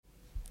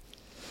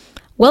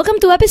Welcome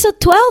to episode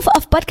 12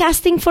 of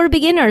Podcasting for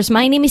Beginners.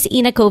 My name is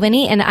Ina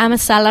Coveney and I'm a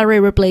salary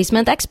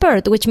replacement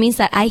expert, which means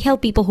that I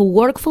help people who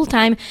work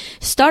full-time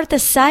start a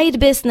side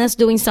business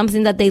doing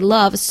something that they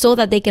love so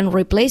that they can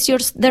replace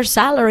their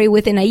salary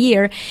within a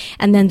year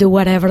and then do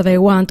whatever they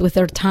want with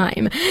their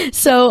time.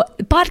 So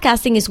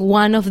podcasting is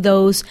one of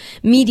those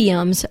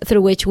mediums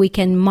through which we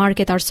can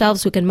market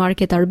ourselves, we can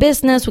market our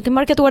business, we can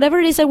market whatever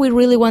it is that we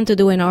really want to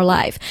do in our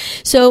life.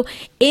 So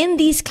in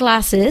these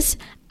classes,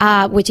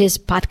 which is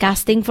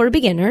Podcasting for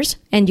Beginners.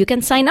 And you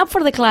can sign up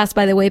for the class,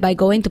 by the way, by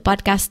going to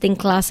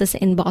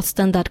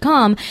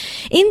podcastingclassesinboston.com.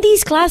 In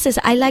these classes,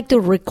 I like to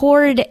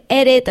record,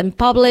 edit, and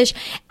publish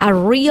a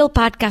real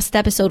podcast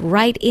episode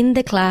right in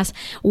the class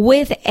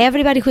with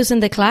everybody who's in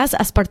the class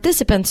as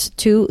participants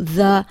to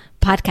the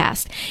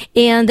podcast.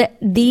 And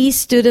these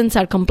students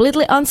are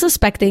completely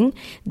unsuspecting.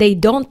 They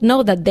don't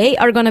know that they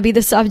are going to be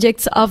the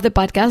subjects of the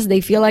podcast.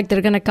 They feel like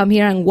they're going to come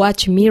here and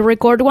watch me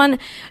record one.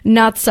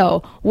 Not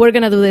so. We're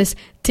going to do this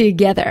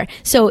together.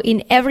 So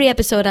in every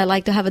episode, I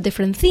like to have a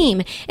different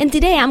theme. And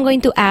today I'm going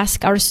to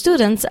ask our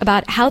students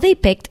about how they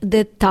picked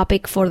the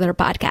topic for their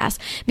podcast.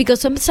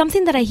 Because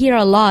something that I hear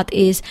a lot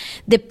is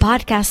the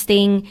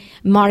podcasting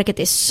market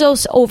is so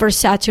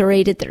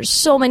oversaturated. There's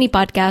so many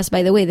podcasts.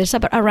 By the way, there's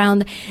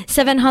around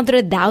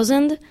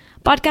 700,000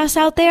 podcasts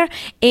out there.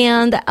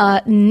 And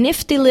a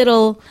nifty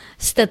little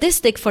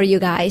statistic for you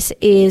guys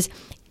is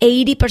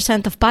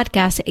 80% of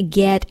podcasts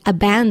get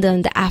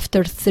abandoned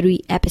after 3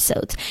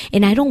 episodes.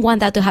 And I don't want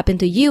that to happen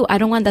to you. I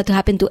don't want that to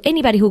happen to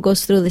anybody who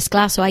goes through this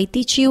class. So I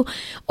teach you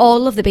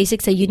all of the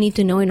basics that you need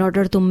to know in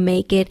order to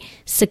make it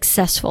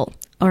successful.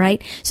 All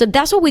right. So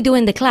that's what we do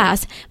in the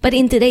class. But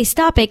in today's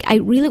topic, I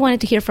really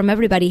wanted to hear from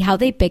everybody how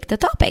they picked the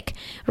topic,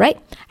 right?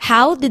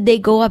 How did they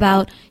go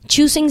about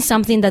choosing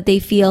something that they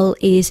feel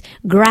is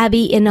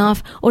grabby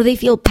enough, or they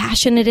feel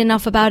passionate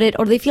enough about it,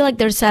 or they feel like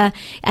there's a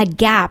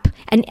gap,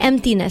 an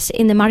emptiness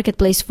in the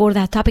marketplace for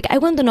that topic? I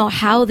want to know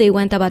how they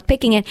went about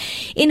picking it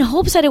in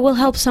hopes that it will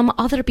help some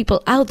other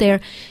people out there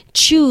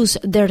choose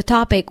their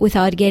topic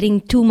without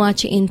getting too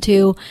much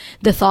into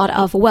the thought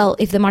of, well,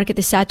 if the market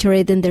is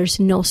saturated, then there's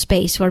no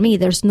space for me.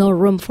 There's no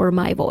room for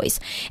my voice.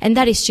 And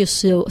that is just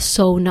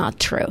so not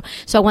true.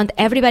 So I want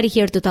everybody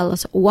here to tell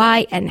us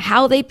why and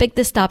how they picked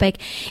this topic.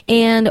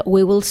 And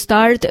we will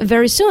start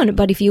very soon.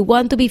 But if you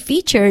want to be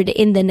featured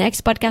in the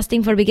next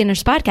Podcasting for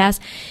Beginners podcast,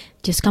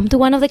 just come to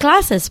one of the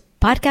classes,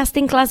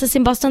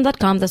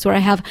 podcastingclassesinboston.com. That's where I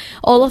have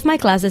all of my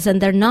classes, and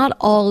they're not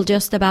all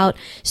just about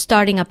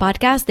starting a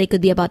podcast. They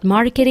could be about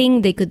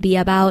marketing. They could be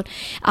about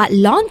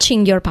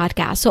launching your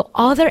podcast. So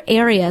other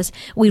areas,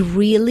 we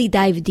really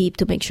dive deep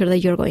to make sure that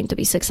you're going to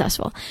be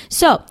successful.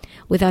 So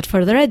without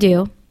further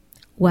ado,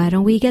 why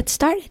don't we get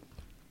started?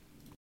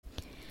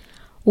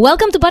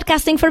 Welcome to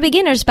Podcasting for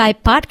Beginners by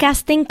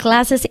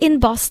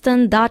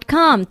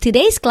podcastingclassesinboston.com.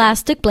 Today's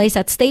class took place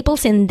at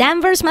Staples in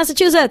Danvers,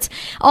 Massachusetts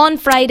on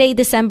Friday,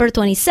 December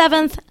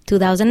 27th,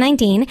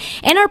 2019.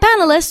 And our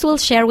panelists will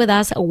share with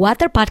us what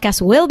their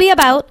podcast will be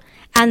about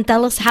and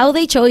tell us how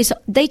they chose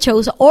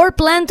or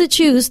plan to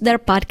choose their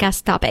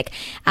podcast topic.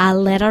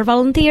 I'll let our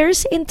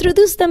volunteers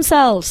introduce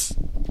themselves.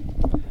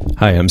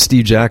 Hi, I'm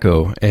Steve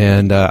Jacko,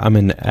 and I'm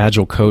an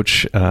Agile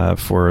coach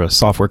for a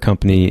software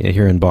company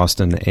here in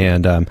Boston.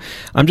 And I'm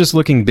just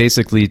looking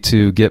basically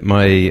to get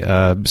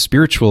my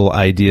spiritual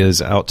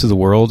ideas out to the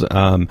world.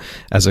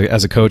 As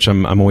a coach,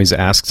 I'm always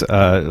asked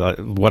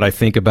what I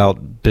think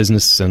about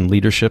business and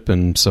leadership,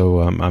 and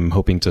so I'm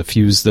hoping to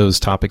fuse those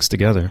topics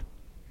together.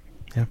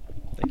 Yeah.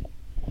 Thank you.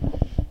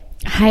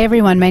 Hi,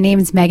 everyone. My name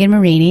is Megan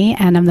Marini,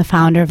 and I'm the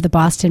founder of the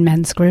Boston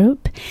Men's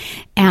Group.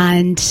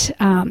 And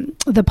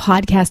the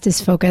podcast is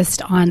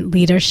focused on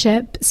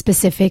leadership,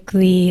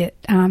 specifically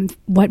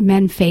what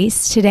men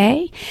face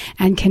today,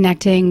 and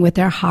connecting with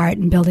their heart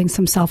and building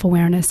some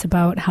self-awareness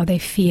about how they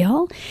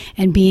feel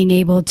and being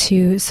able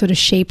to sort of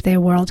shape their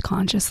world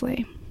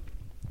consciously.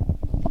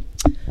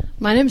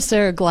 My name is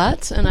Sarah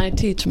Glatz, and I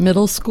teach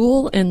middle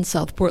school in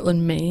South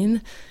Portland,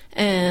 Maine.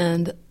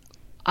 And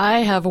I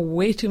have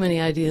way too many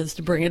ideas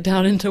to bring it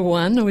down into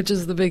one, which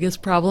is the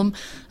biggest problem.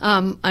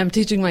 I'm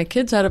teaching my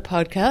kids how to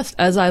podcast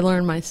as I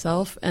learn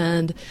myself,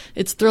 and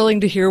it's thrilling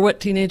to hear what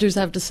teenagers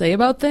have to say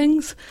about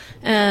things,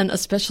 and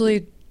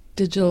especially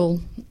digital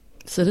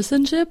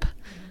citizenship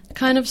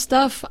kind of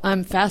stuff.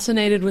 I'm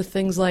fascinated with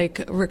things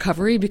like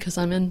recovery because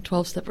I'm in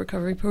 12-step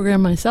recovery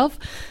program myself,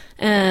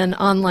 and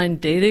online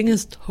dating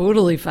is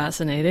totally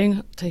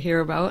fascinating to hear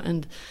about,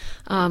 and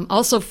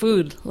also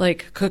food,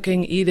 like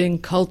cooking, eating,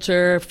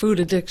 culture, food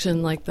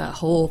addiction, like that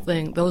whole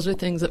thing. Those are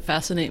things that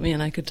fascinate me,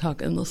 and I could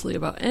talk endlessly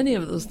about any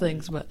of those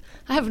things, but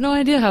I have no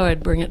idea how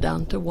I'd bring it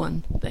down to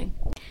one thing.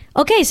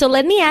 Okay, so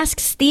let me ask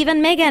Steve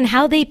and Megan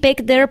how they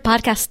pick their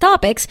podcast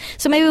topics.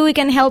 So maybe we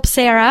can help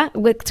Sarah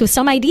with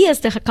some ideas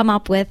to come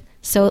up with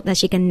so that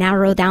she can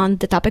narrow down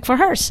the topic for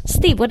hers.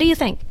 Steve, what do you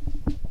think?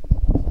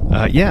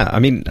 Yeah, I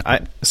mean,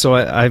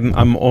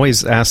 I'm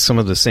always asked some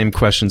of the same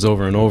questions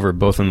over and over,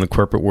 both in the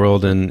corporate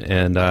world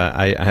and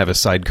I have a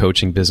side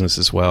coaching business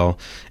as well.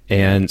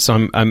 And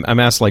so I'm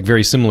asked like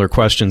very similar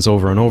questions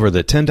over and over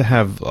that tend to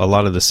have a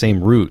lot of the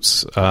same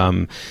roots.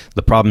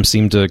 The problems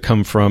seem to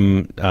come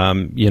from,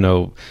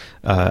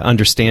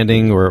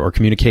 understanding or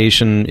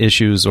communication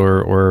issues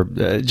or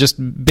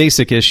just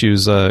basic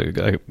issues,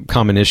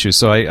 common issues.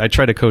 So I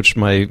try to coach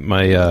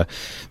my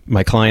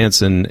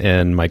clients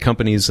and my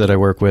companies that I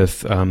work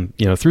with,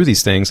 through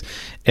these things.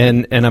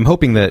 And I'm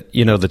hoping that,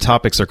 the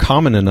topics are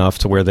common enough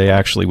to where they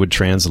actually would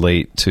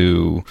translate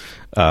to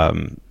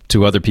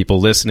other people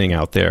listening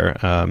out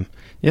there.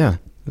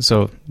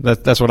 So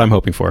that's what I'm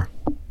hoping for.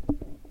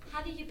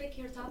 How did you pick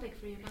your topic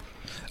for your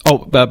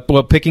podcast?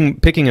 Well,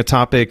 picking a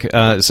topic.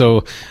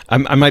 So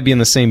I might be in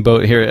the same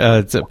boat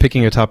here.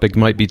 Picking a topic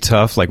might be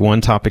tough, like one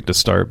topic to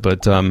start.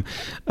 But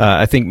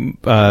I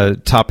think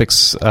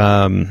topics.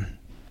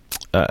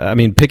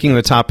 Picking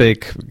the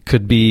topic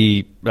could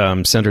be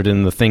centered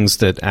in the things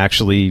that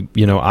actually,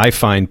 I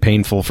find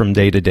painful from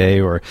day to day,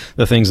 or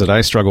the things that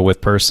I struggle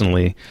with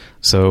personally.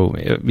 So,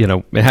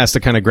 it has to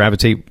kind of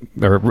gravitate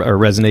or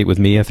resonate with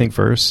me, I think,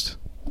 first.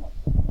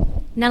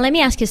 Now, let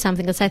me ask you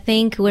something, because I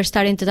think we're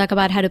starting to talk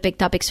about how to pick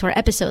topics for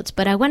episodes,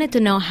 but I wanted to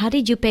know, how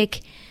did you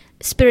pick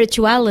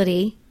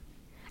spirituality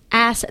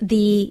as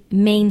the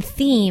main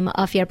theme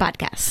of your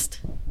podcast?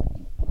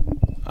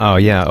 Oh,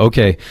 yeah.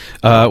 Okay.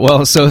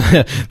 So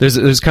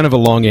there's kind of a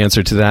long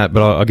answer to that,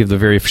 but I'll give the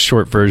very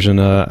short version.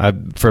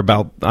 For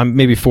about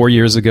maybe 4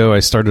 years ago, I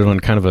started on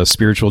kind of a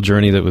spiritual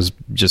journey that was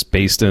just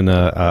based in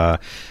a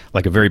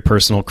very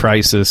personal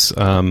crisis,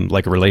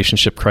 like a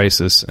relationship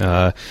crisis,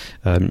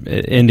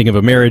 ending of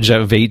a marriage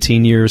of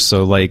 18 years.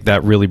 So like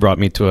that really brought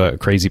me to a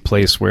crazy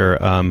place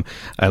where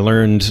I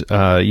learned,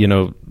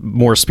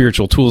 more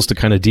spiritual tools to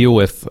kind of deal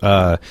with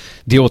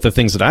the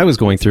things that I was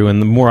going through. And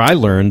the more I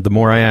learned, the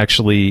more I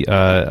actually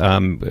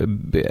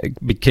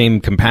became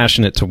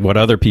compassionate to what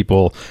other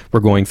people were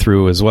going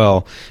through as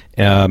well.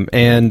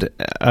 And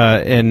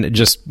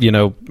just,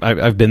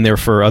 I've been there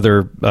for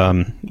other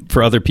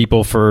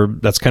people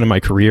that's kind of my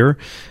career.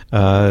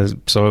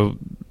 So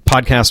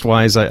podcast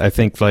wise, I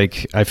think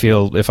I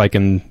feel if I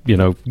can,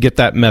 get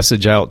that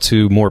message out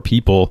to more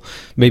people,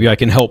 maybe I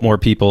can help more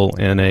people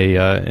in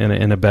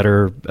a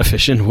better,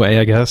 efficient way,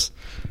 I guess.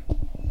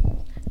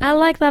 I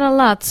like that a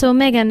lot. So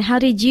Megan, how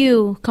did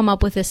you come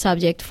up with this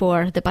subject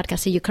for the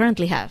podcast that you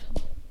currently have?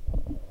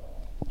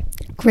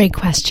 Great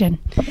question.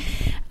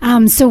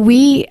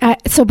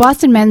 So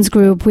Boston Men's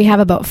Group, we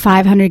have about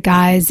 500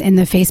 guys in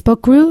the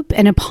Facebook group.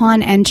 And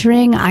upon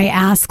entering, I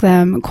ask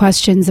them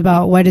questions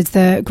about what is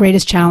the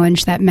greatest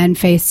challenge that men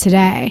face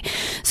today.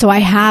 So I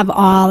have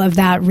all of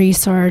that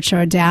research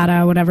or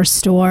data, whatever,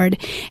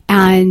 stored.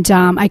 And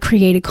I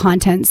created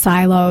content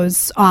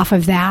silos off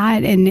of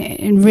that.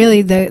 And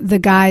really the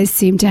guys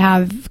seem to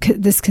have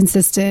this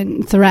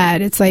consistent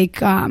thread. It's like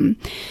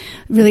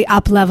really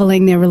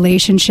up-leveling their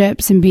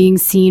relationships and being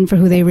seen for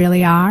who they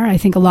really are. I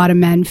think a lot of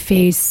men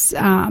face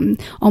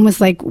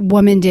almost like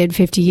women did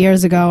 50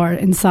 years ago, or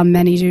in some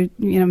many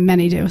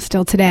do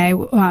still today,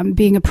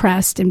 being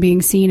oppressed and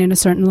being seen in a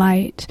certain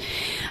light,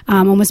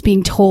 almost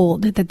being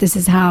told that this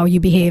is how you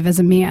behave as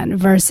a man,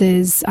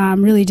 versus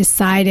really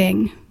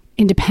deciding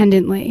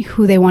independently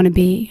who they want to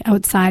be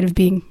outside of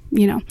being,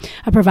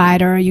 a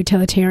provider or a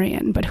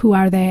utilitarian, but who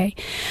are they?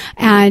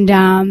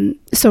 And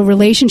so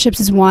relationships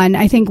is one.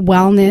 I think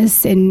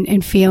wellness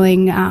and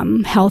feeling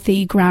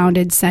healthy,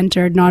 grounded,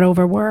 centered, not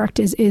overworked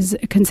is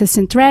a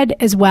consistent thread,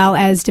 as well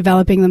as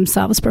developing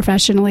themselves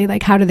professionally.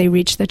 Like, how do they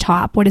reach the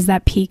top? What is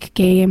that peak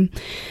game,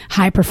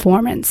 high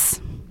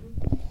performance?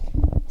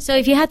 So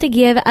if you had to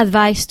give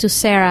advice to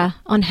Sarah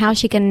on how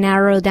she can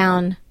narrow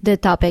down the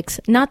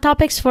topics, not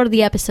topics for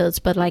the episodes,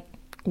 but like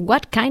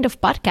what kind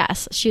of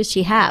podcast should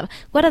she have?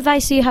 What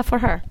advice do you have for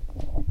her?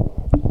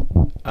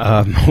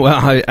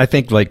 I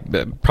think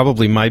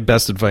probably my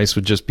best advice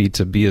would just be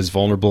to be as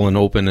vulnerable and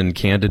open and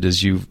candid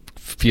as you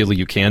feel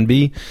you can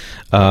be.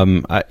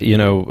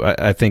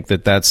 I think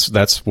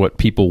that's what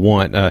people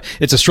want.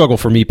 It's a struggle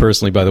for me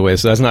personally, by the way.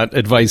 So that's not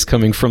advice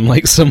coming from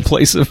like some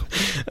place of,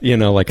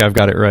 I've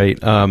got it right.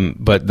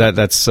 But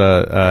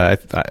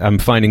I'm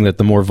finding that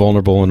the more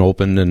vulnerable and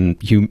open and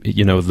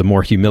the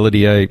more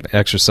humility I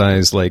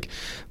exercise,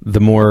 the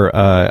more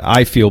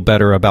I feel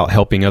better about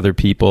helping other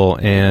people.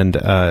 And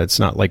it's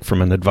not like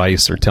from an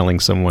advice or telling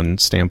someone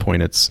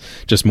standpoint. It's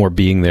just more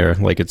being there.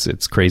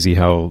 It's crazy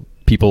how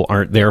people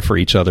aren't there for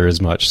each other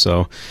as much.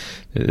 So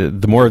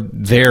the more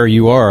there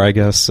you are, I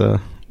guess, the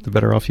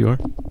better off you are.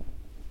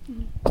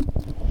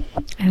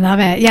 I love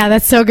it. Yeah,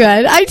 that's so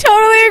good. I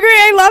totally agree.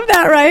 I love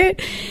that,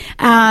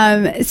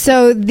 right?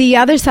 So the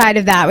other side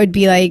of that would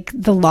be like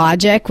the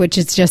logic, which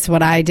is just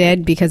what I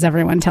did because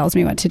everyone tells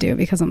me what to do,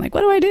 because I'm like,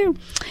 what do I do?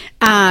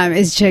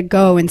 Is to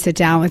go and sit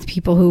down with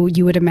people who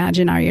you would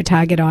imagine are your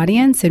target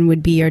audience and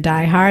would be your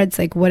diehards.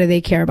 Like, what do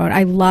they care about?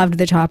 I loved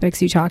the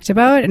topics you talked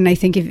about. And I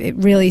think if it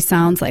really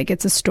sounds like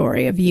it's a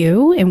story of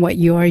you and what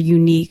your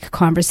unique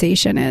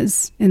conversation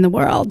is in the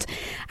world,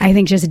 I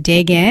think just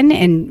dig in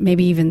and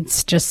maybe even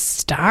just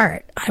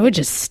start. I would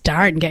just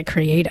start and get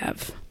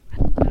creative.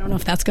 I don't know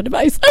if that's good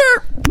advice.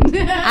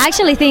 I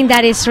actually think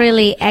that is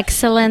really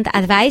excellent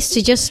advice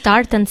to just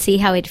start and see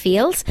how it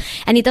feels.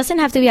 And it doesn't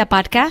have to be a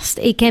podcast.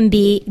 It can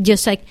be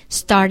just like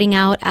starting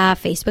out a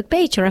Facebook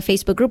page or a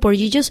Facebook group, or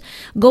you just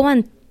go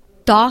and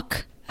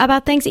talk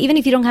about things, even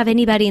if you don't have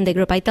anybody in the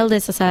group. I tell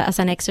this as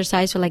an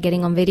exercise for like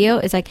getting on video.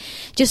 It's like,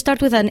 just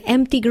start with an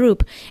empty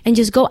group and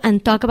just go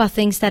and talk about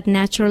things that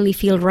naturally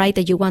feel right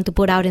that you want to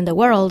put out in the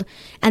world.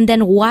 And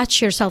then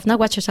watch yourself, not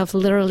watch yourself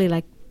literally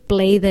like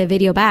play the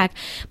video back,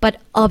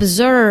 but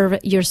observe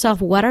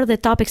yourself. What are the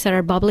topics that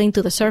are bubbling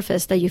to the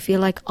surface that you feel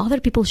like other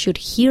people should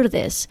hear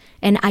this,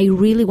 and I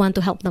really want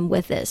to help them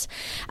with this?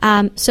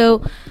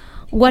 So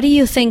what do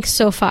you think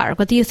so far?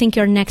 What do you think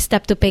your next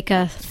step to pick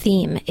a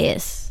theme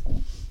is?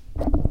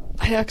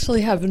 I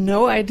actually have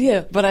no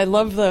idea, but I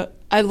love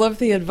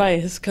the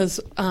advice, because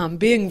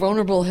being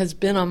vulnerable has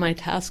been on my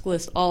task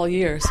list all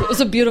year. So it was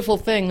a beautiful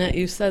thing that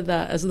you said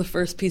that as the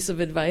first piece of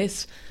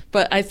advice.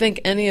 But I think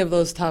any of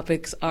those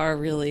topics are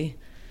really,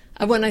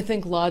 when I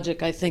think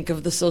logic, I think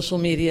of the social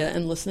media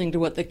and listening to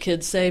what the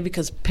kids say,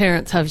 because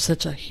parents have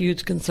such a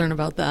huge concern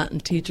about that,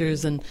 and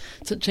teachers, and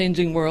it's a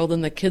changing world,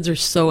 and the kids are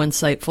so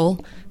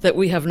insightful that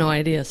we have no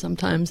idea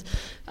sometimes.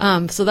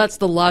 So that's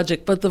the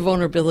logic, but the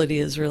vulnerability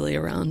is really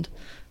around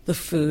the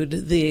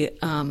food, the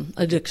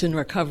addiction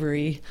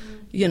recovery,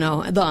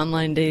 the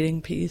online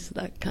dating piece,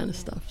 that kind of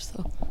stuff.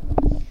 So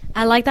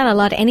I like that a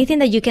lot. Anything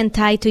that you can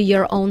tie to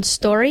your own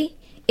story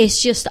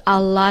is just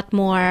a lot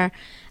more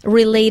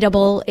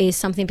relatable, is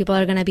something people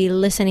are going to be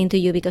listening to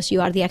you because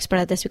you are the expert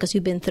at this, because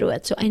you've been through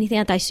it. So anything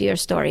that ties to your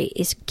story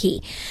is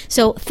key.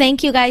 So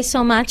thank you guys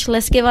so much.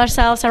 Let's give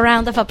ourselves a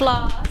round of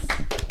applause.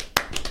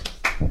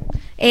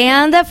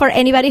 And for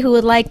anybody who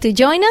would like to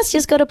join us,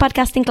 just go to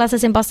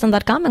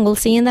podcastingclassesinboston.com, and we'll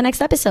see you in the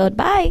next episode.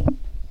 Bye.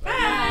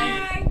 Bye.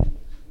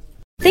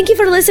 Thank you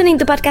for listening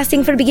to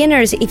Podcasting for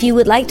Beginners. If you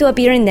would like to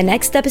appear in the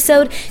next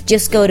episode,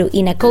 just go to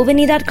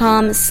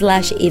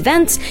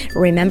inacoveney.com/events.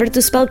 Remember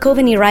to spell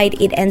Coveney right.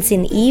 It ends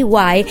in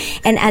EY.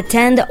 And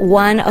attend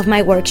one of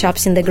my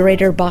workshops in the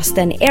greater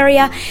Boston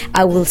area.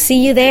 I will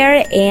see you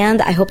there,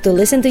 and I hope to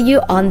listen to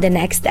you on the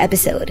next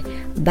episode.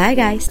 Bye,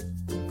 guys.